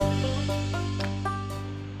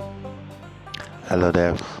Hello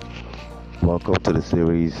there. Welcome to the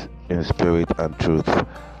series In Spirit and Truth.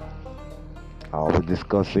 I'll be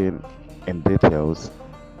discussing in details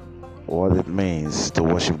what it means to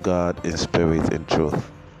worship God in spirit and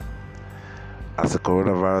truth. As the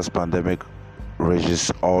coronavirus pandemic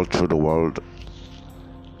rages all through the world,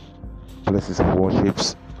 places of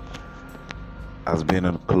worships has been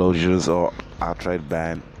in closures or outright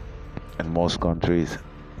ban in most countries.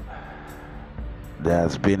 There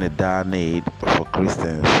has been a dire need for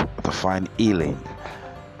Christians to find healing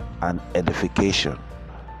and edification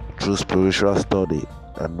through spiritual study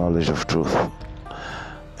and knowledge of truth.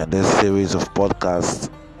 In this series of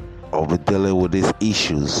podcasts, I'll be dealing with these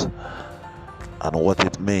issues and what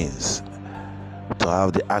it means to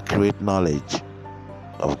have the accurate knowledge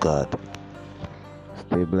of God.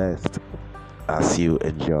 Stay blessed as you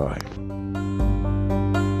enjoy.